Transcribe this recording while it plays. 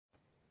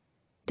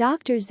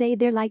Doctors say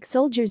they're like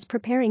soldiers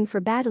preparing for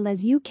battle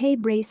as UK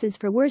braces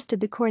for worst of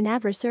the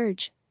coronavirus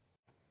surge.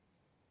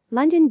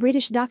 London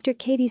British doctor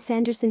Katie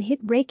Sanderson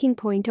hit breaking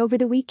point over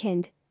the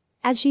weekend.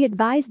 As she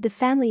advised the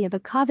family of a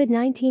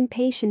COVID-19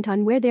 patient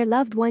on where their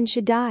loved one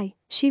should die,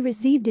 she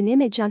received an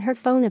image on her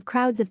phone of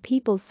crowds of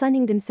people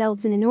sunning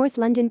themselves in a North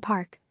London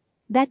park.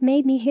 "That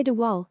made me hit a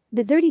wall,"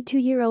 the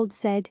 32-year-old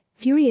said,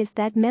 furious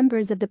that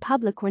members of the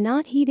public were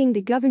not heeding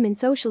the government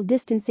social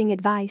distancing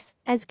advice,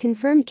 as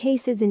confirmed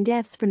cases and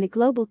deaths from the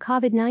global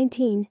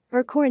COVID-19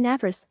 or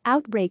coronavirus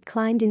outbreak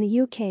climbed in the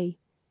UK.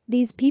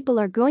 These people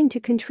are going to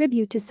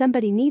contribute to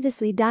somebody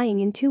needlessly dying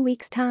in 2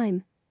 weeks'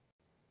 time.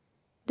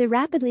 The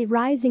rapidly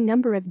rising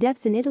number of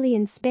deaths in Italy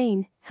and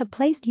Spain have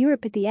placed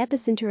Europe at the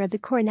epicenter of the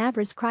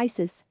coronavirus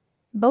crisis.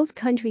 Both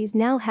countries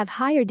now have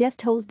higher death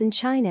tolls than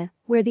China,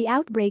 where the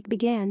outbreak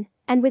began,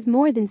 and with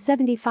more than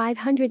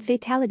 7,500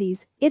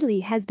 fatalities, Italy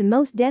has the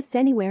most deaths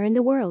anywhere in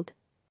the world.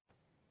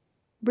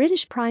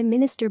 British Prime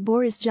Minister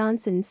Boris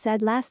Johnson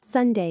said last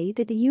Sunday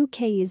that the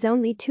UK is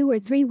only 2 or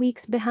 3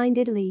 weeks behind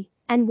Italy,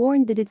 and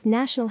warned that its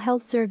National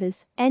Health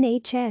Service,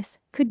 NHS,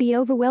 could be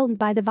overwhelmed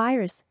by the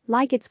virus,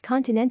 like its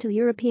continental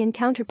European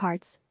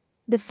counterparts.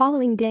 The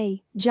following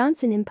day,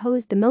 Johnson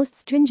imposed the most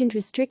stringent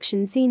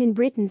restrictions seen in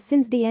Britain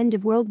since the end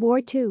of World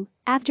War II,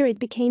 after it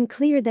became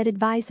clear that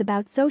advice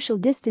about social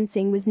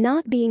distancing was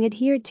not being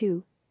adhered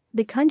to.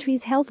 The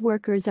country's health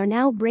workers are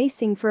now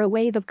bracing for a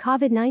wave of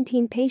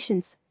COVID-19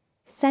 patients.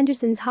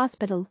 Sanderson's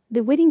hospital,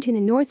 the Whittington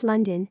in North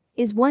London,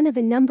 is one of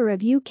a number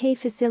of UK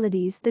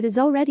facilities that has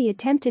already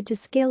attempted to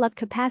scale up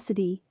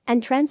capacity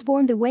and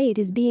transform the way it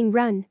is being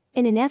run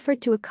in an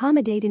effort to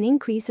accommodate an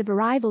increase of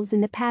arrivals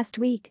in the past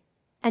week.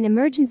 An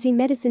emergency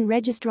medicine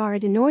registrar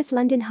at a North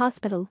London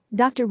hospital,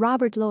 Dr.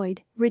 Robert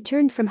Lloyd,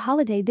 returned from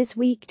holiday this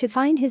week to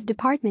find his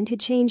department had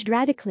changed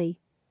radically.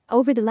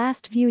 Over the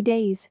last few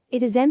days,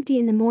 it is empty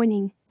in the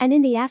morning, and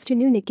in the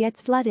afternoon it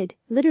gets flooded,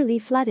 literally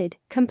flooded,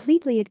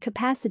 completely at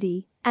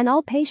capacity, and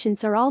all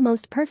patients are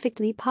almost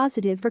perfectly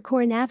positive for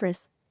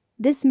coronavirus.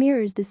 This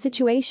mirrors the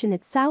situation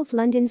at South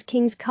London's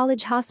King's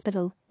College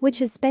Hospital, which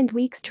has spent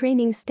weeks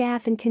training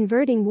staff and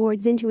converting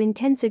wards into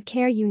intensive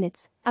care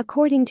units,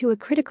 according to a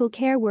critical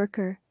care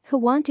worker who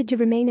wanted to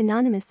remain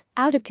anonymous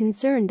out of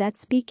concern that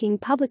speaking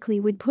publicly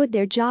would put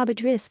their job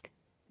at risk.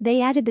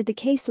 They added that the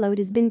caseload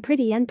has been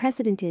pretty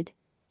unprecedented.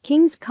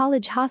 King's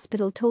College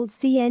Hospital told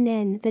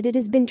CNN that it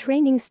has been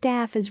training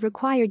staff as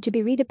required to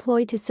be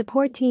redeployed to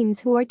support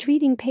teams who are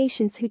treating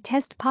patients who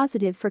test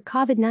positive for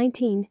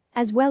COVID-19,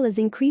 as well as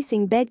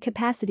increasing bed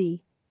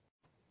capacity.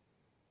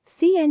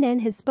 CNN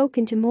has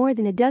spoken to more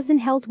than a dozen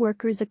health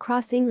workers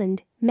across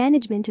England.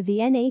 Management of the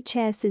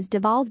NHS is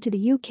devolved to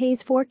the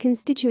UK's 4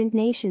 constituent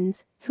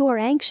nations, who are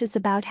anxious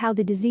about how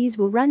the disease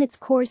will run its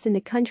course in the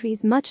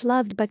country's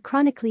much-loved but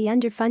chronically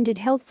underfunded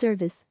health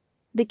service.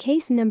 The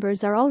case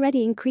numbers are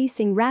already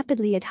increasing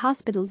rapidly at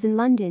hospitals in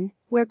London,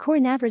 where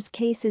coronavirus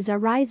cases are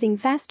rising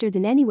faster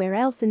than anywhere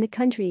else in the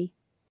country.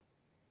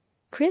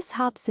 Chris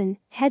Hobson,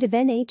 head of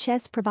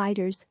NHS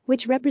Providers,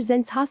 which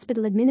represents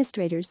hospital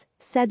administrators,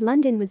 said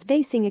London was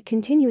facing a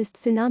continuous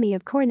tsunami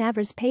of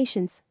coronavirus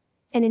patients.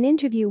 In an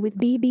interview with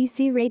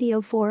BBC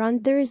Radio 4 on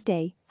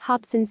Thursday,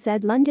 Hobson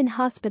said London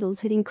hospitals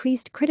had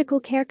increased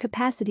critical care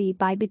capacity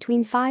by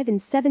between 5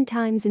 and 7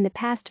 times in the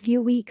past few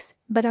weeks,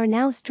 but are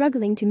now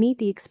struggling to meet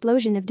the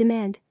explosion of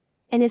demand.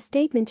 In a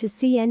statement to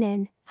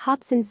CNN,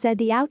 Hobson said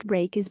the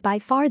outbreak is by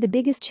far the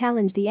biggest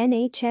challenge the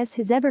NHS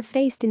has ever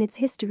faced in its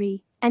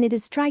history, and it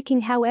is striking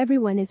how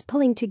everyone is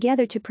pulling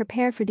together to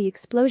prepare for the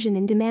explosion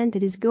in demand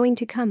that is going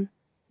to come.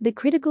 The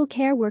critical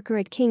care worker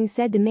at King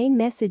said the main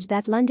message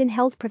that London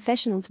health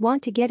professionals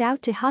want to get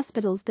out to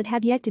hospitals that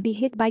have yet to be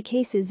hit by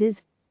cases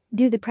is,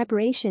 do the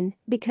preparation,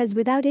 because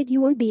without it you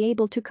won't be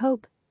able to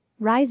cope.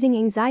 Rising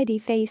anxiety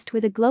faced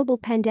with a global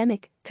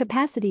pandemic,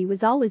 capacity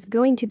was always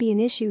going to be an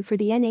issue for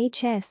the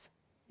NHS.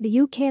 The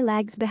UK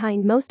lags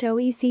behind most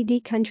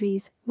OECD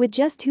countries, with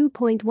just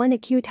 2.1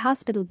 acute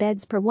hospital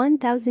beds per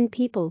 1,000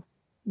 people.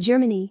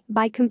 Germany,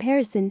 by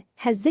comparison,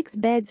 has 6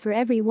 beds for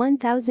every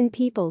 1,000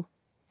 people.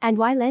 And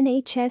while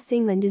NHS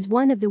England is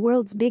one of the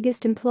world's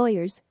biggest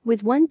employers,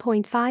 with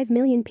 1.5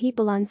 million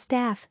people on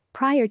staff,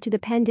 prior to the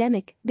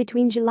pandemic,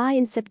 between July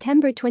and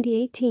September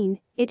 2018,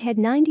 it had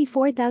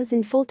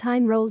 94,000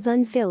 full-time roles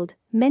unfilled,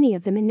 many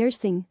of them in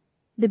nursing.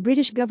 The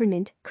British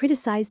government,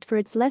 criticised for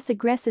its less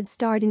aggressive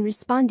start in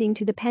responding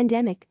to the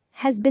pandemic,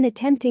 has been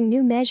attempting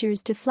new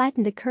measures to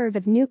flatten the curve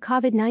of new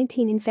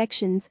COVID-19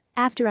 infections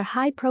after a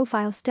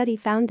high-profile study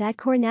found that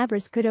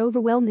coronavirus could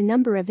overwhelm the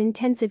number of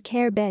intensive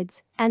care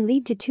beds and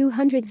lead to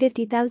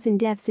 250,000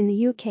 deaths in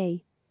the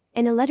UK.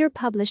 In a letter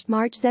published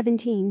March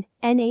 17,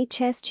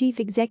 NHS Chief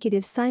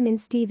Executive Simon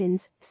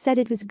Stevens said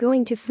it was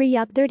going to free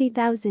up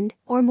 30,000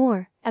 or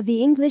more of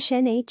the English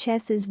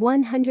NHS's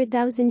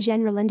 100,000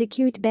 general and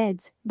acute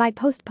beds by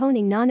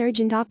postponing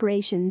non-urgent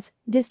operations,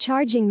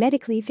 discharging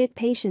medically fit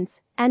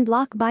patients, and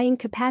block buying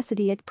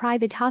capacity at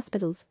private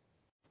hospitals.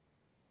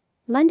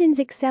 London's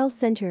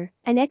epicenter,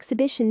 an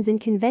exhibitions and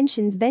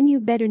conventions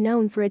venue better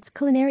known for its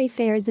culinary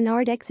fairs and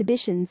art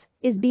exhibitions,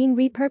 is being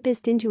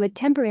repurposed into a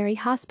temporary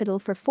hospital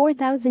for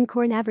 4,000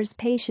 coronavirus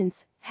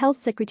patients, Health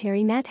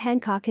Secretary Matt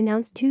Hancock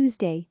announced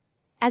Tuesday.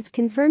 As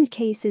confirmed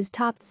cases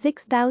topped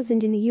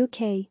 6,000 in the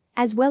UK,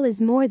 as well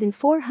as more than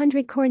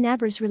 400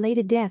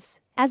 coronavirus-related deaths,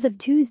 as of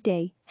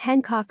Tuesday,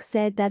 Hancock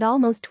said that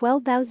almost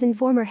 12,000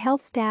 former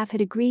health staff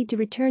had agreed to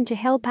return to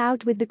help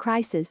out with the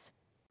crisis.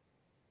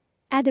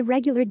 At the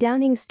regular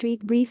Downing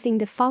Street briefing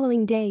the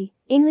following day,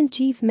 England's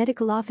Chief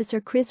Medical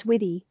Officer Chris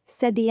Whitty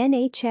said the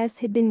NHS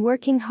had been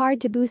working hard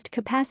to boost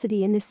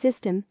capacity in the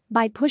system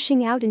by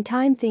pushing out in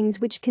time things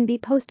which can be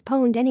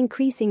postponed and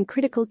increasing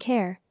critical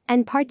care,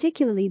 and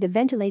particularly the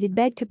ventilated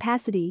bed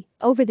capacity,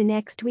 over the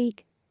next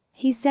week.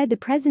 He said the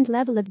present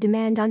level of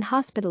demand on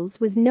hospitals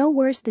was no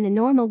worse than a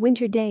normal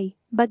winter day,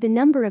 but the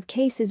number of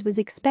cases was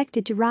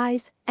expected to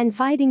rise, and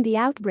fighting the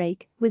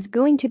outbreak was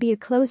going to be a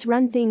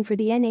close-run thing for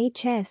the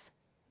NHS.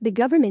 The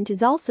government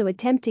is also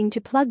attempting to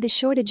plug the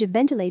shortage of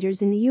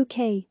ventilators in the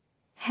UK.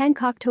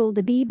 Hancock told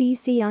the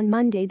BBC on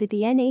Monday that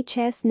the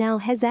NHS now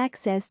has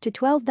access to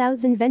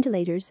 12,000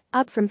 ventilators,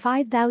 up from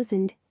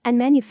 5,000, and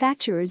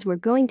manufacturers were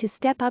going to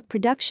step up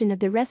production of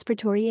the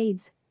respiratory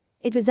aids.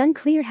 It was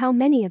unclear how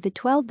many of the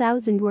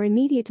 12,000 were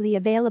immediately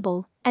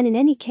available, and in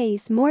any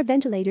case more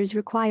ventilators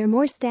require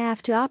more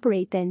staff to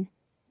operate then.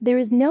 There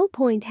is no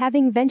point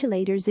having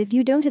ventilators if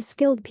you don't have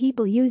skilled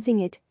people using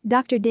it,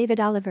 Dr. David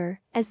Oliver,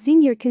 a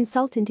senior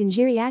consultant in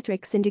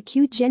geriatrics and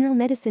acute general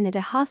medicine at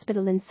a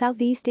hospital in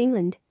southeast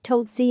England,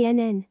 told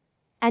CNN.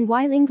 And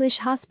while English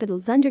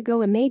hospitals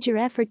undergo a major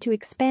effort to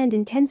expand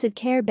intensive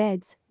care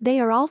beds, they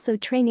are also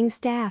training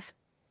staff.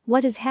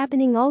 What is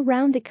happening all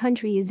around the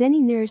country is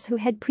any nurse who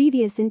had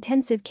previous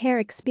intensive care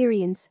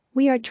experience,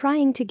 we are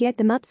trying to get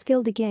them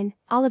upskilled again,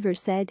 Oliver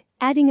said,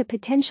 adding a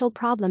potential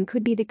problem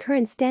could be the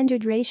current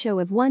standard ratio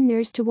of 1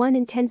 nurse to 1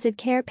 intensive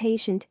care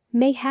patient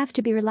may have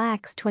to be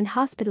relaxed when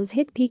hospitals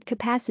hit peak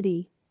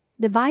capacity.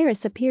 The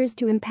virus appears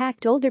to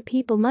impact older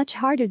people much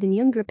harder than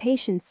younger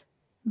patients.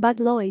 Bud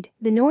Lloyd,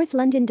 the North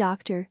London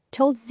doctor,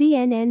 told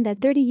CNN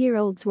that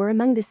 30-year-olds were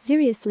among the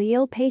seriously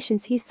ill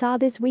patients he saw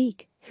this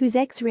week, whose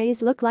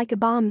X-rays looked like a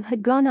bomb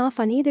had gone off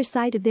on either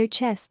side of their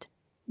chest.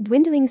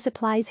 Dwindling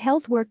supplies.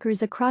 Health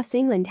workers across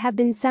England have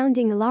been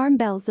sounding alarm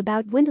bells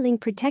about dwindling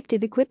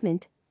protective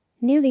equipment.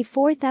 Nearly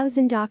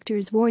 4,000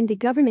 doctors warned the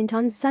government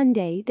on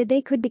Sunday that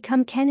they could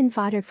become cannon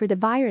fodder for the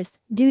virus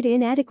due to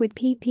inadequate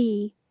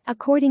PPE,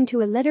 according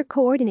to a letter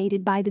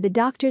coordinated by the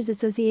Doctors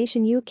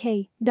Association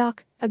UK,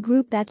 DOC, a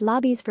group that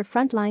lobbies for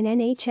frontline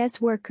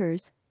NHS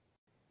workers.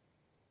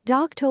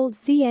 DOC told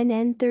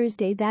CNN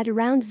Thursday that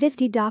around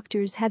 50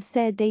 doctors have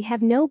said they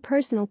have no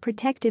personal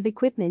protective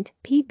equipment,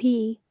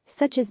 PPE,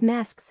 such as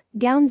masks,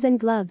 gowns and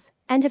gloves,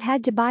 and have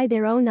had to buy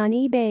their own on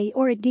eBay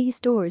or at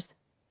stores.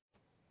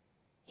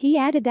 He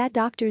added that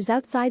doctors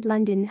outside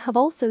London have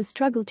also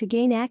struggled to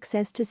gain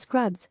access to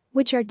scrubs,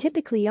 which are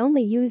typically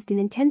only used in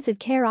intensive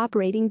care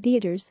operating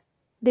theaters.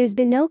 There's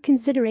been no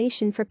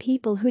consideration for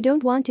people who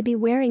don't want to be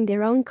wearing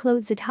their own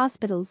clothes at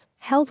hospitals.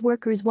 Health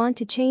workers want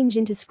to change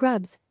into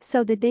scrubs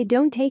so that they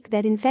don't take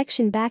that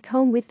infection back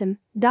home with them,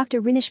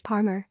 Dr. Rinesh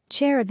Parmar,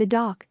 chair of the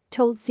DOC,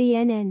 told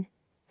CNN.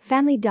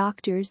 Family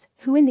doctors,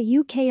 who in the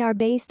UK are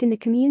based in the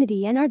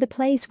community and are the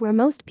place where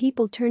most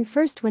people turn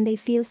first when they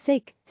feel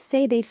sick,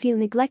 say they feel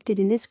neglected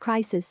in this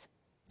crisis.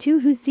 Two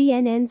who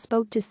CNN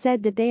spoke to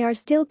said that they are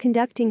still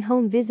conducting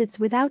home visits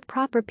without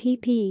proper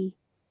PPE.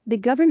 The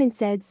government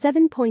said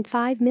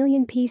 7.5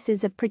 million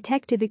pieces of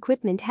protective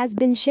equipment has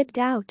been shipped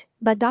out,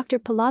 but Dr.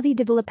 Pallavi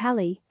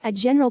Devulapalli, a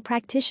general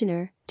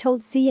practitioner,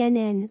 told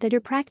CNN that her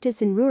practice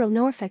in rural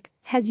Norfolk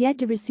has yet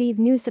to receive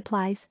new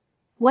supplies.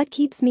 What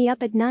keeps me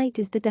up at night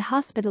is that the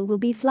hospital will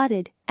be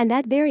flooded, and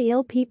that very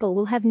ill people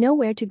will have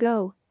nowhere to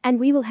go, and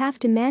we will have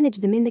to manage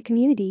them in the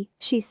community,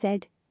 she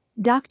said.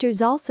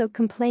 Doctors also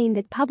complain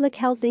that Public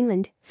Health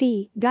England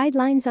 (FE)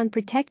 guidelines on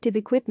protective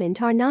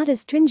equipment are not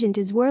as stringent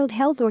as World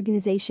Health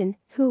Organization,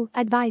 WHO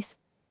advice.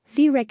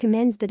 FE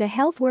recommends that a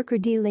health worker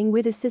dealing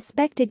with a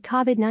suspected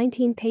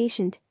COVID-19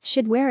 patient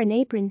should wear an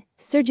apron,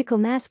 surgical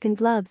mask and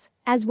gloves,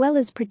 as well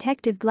as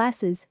protective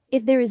glasses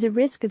if there is a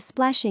risk of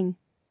splashing.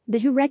 The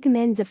WHO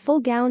recommends a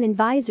full gown and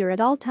visor at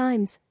all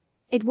times.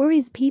 It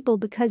worries people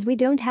because we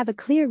don't have a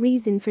clear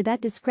reason for that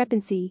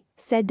discrepancy,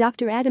 said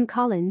Dr. Adam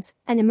Collins,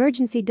 an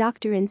emergency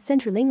doctor in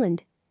central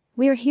England.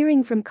 We're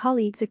hearing from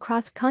colleagues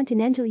across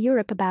continental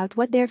Europe about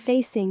what they're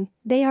facing.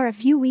 They are a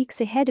few weeks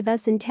ahead of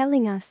us in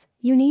telling us,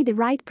 you need the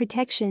right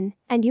protection,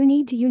 and you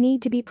need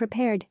to be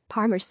prepared,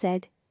 Parmar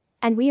said.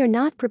 And we are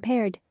not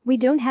prepared, we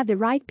don't have the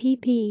right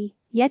PPE,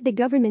 yet the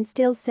government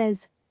still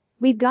says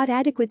we've got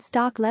adequate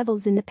stock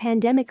levels in the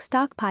pandemic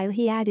stockpile,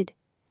 he added.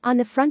 On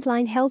the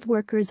frontline, health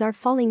workers are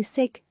falling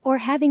sick or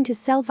having to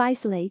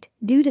self-isolate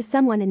due to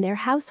someone in their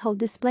household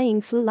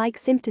displaying flu-like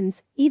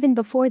symptoms even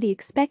before the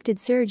expected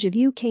surge of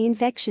UK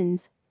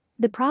infections.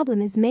 The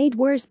problem is made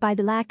worse by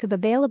the lack of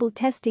available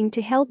testing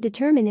to help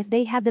determine if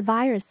they have the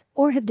virus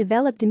or have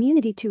developed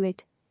immunity to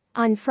it.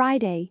 On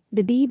Friday,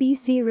 the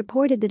BBC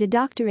reported that a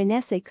doctor in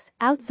Essex,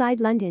 outside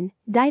London,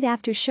 died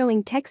after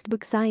showing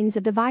textbook signs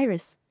of the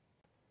virus.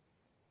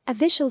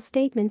 Official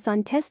statements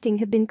on testing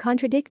have been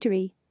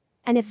contradictory.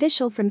 An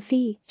official from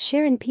FE,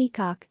 Sharon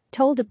Peacock,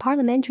 told a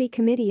parliamentary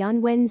committee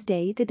on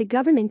Wednesday that the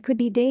government could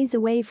be days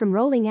away from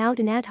rolling out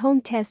an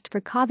at-home test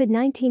for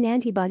COVID-19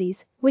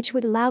 antibodies, which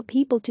would allow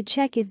people to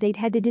check if they'd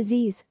had the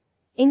disease.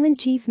 England's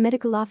chief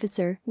medical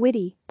officer,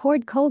 Whitty,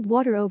 poured cold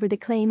water over the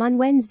claim on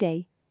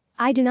Wednesday.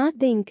 "I do not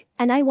think,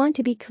 and I want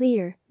to be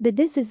clear, that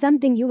this is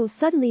something you will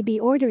suddenly be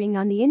ordering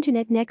on the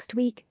internet next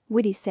week,"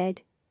 Whitty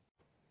said.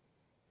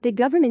 The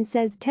government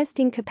says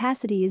testing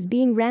capacity is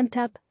being ramped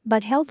up,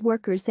 but health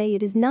workers say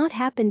it has not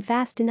happened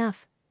fast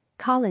enough.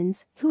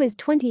 Collins, who is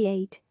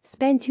 28,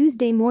 spent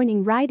Tuesday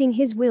morning writing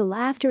his will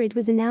after it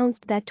was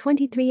announced that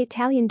 23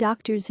 Italian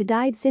doctors had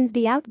died since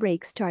the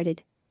outbreak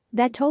started.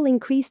 That toll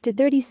increased to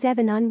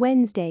 37 on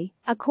Wednesday,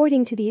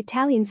 according to the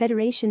Italian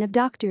Federation of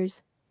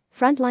Doctors.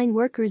 Frontline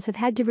workers have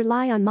had to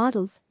rely on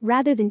models,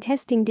 rather than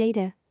testing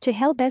data, to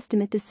help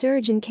estimate the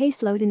surge in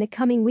caseload in the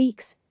coming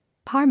weeks.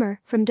 Palmer,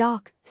 from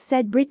DOC,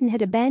 said Britain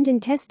had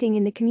abandoned testing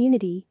in the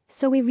community,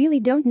 so we really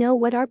don't know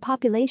what our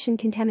population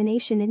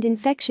contamination and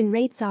infection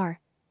rates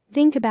are.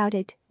 Think about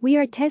it, we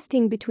are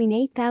testing between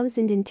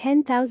 8,000 and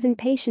 10,000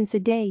 patients a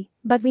day,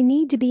 but we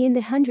need to be in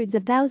the hundreds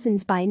of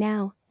thousands by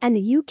now, and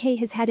the UK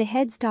has had a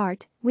head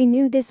start. We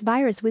knew this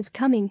virus was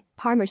coming,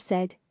 Palmer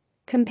said.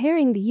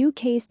 Comparing the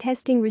UK's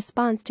testing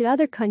response to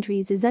other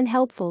countries is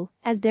unhelpful,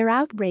 as their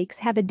outbreaks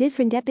have a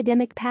different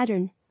epidemic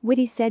pattern,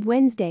 Whitty said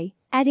Wednesday,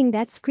 adding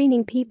that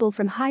screening people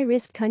from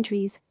high-risk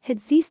countries had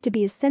ceased to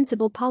be a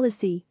sensible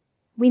policy.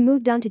 "We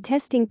moved on to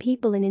testing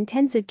people in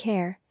intensive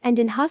care, and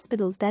in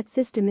hospitals that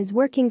system is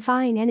working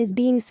fine and is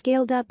being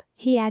scaled up,"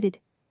 he added.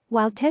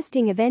 While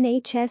testing of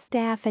NHS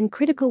staff and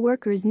critical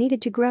workers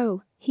needed to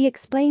grow, he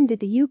explained that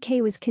the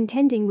UK was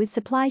contending with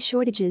supply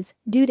shortages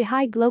due to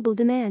high global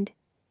demand.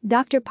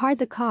 Dr.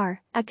 Parthakar,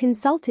 a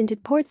consultant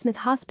at Portsmouth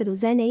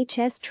Hospital's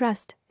NHS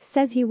Trust,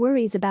 says he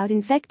worries about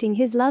infecting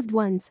his loved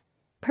ones.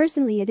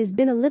 "Personally, it has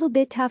been a little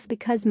bit tough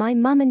because my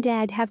mum and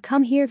dad have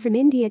come here from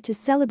India to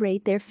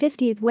celebrate their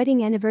 50th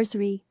wedding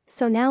anniversary,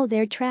 so now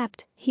they're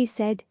trapped," he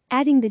said,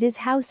 adding that his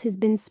house has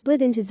been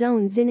split into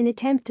zones in an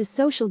attempt to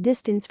social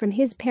distance from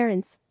his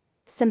parents.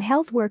 Some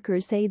health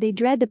workers say they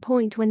dread the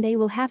point when they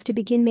will have to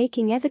begin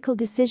making ethical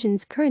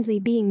decisions currently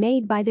being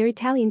made by their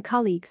Italian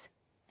colleagues.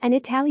 An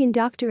Italian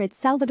doctor at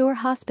Salvador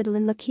Hospital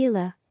in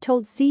L'Aquila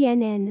told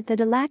CNN that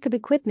a lack of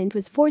equipment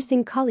was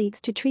forcing colleagues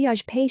to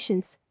triage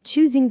patients,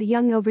 choosing the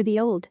young over the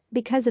old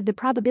because of the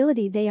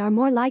probability they are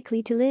more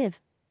likely to live.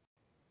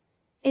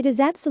 "It is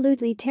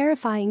absolutely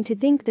terrifying to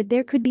think that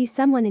there could be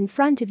someone in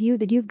front of you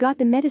that you've got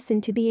the medicine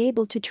to be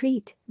able to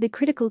treat," the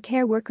critical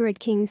care worker at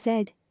King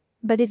said.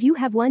 "But if you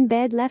have one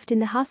bed left in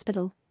the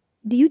hospital,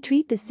 do you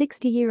treat the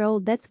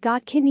 60-year-old that's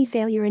got kidney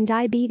failure and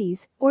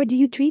diabetes, or do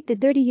you treat the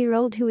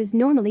 30-year-old who is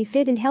normally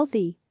fit and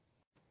healthy?"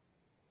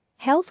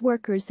 Health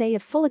workers say a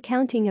full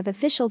accounting of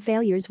official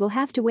failures will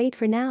have to wait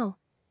for now.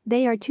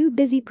 They are too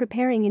busy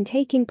preparing and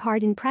taking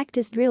part in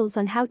practice drills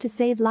on how to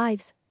save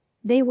lives.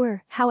 They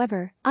were,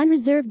 however,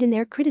 unreserved in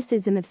their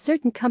criticism of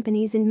certain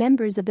companies and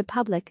members of the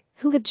public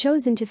who have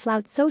chosen to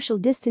flout social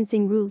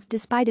distancing rules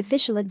despite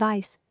official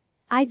advice.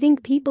 "I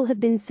think people have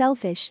been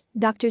selfish,"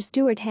 Dr.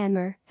 Stuart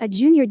Hanmer, a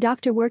junior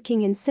doctor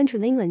working in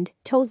central England,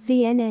 told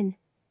CNN.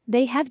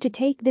 "They have to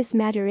take this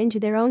matter into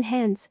their own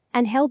hands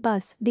and help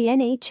us, the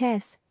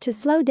NHS, to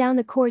slow down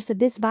the course of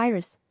this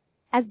virus."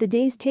 As the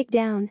days tick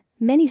down,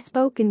 many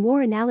spoke in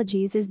war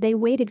analogies as they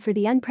waited for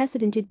the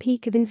unprecedented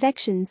peak of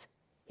infections.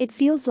 "It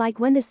feels like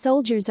when the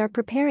soldiers are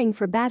preparing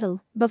for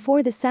battle,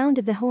 before the sound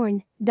of the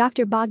horn,"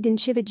 Dr. Bogdan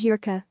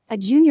Shivajirka, a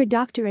junior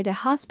doctor at a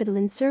hospital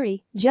in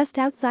Surrey, just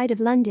outside of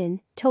London,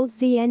 told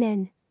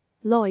CNN.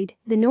 Lloyd,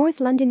 the North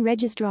London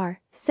registrar,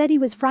 said he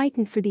was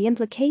frightened for the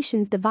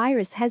implications the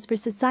virus has for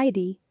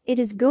society. "It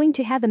is going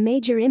to have a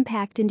major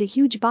impact and a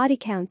huge body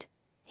count."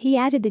 He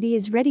added that he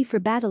is ready for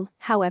battle,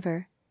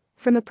 however.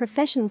 "From a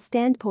professional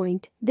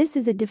standpoint, this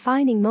is a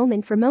defining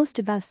moment for most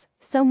of us,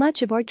 so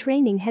much of our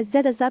training has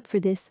set us up for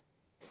this."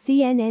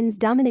 CNN's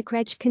Dominic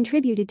Rech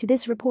contributed to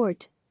this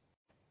report.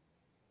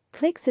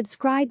 Click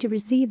subscribe to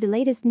receive the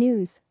latest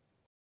news.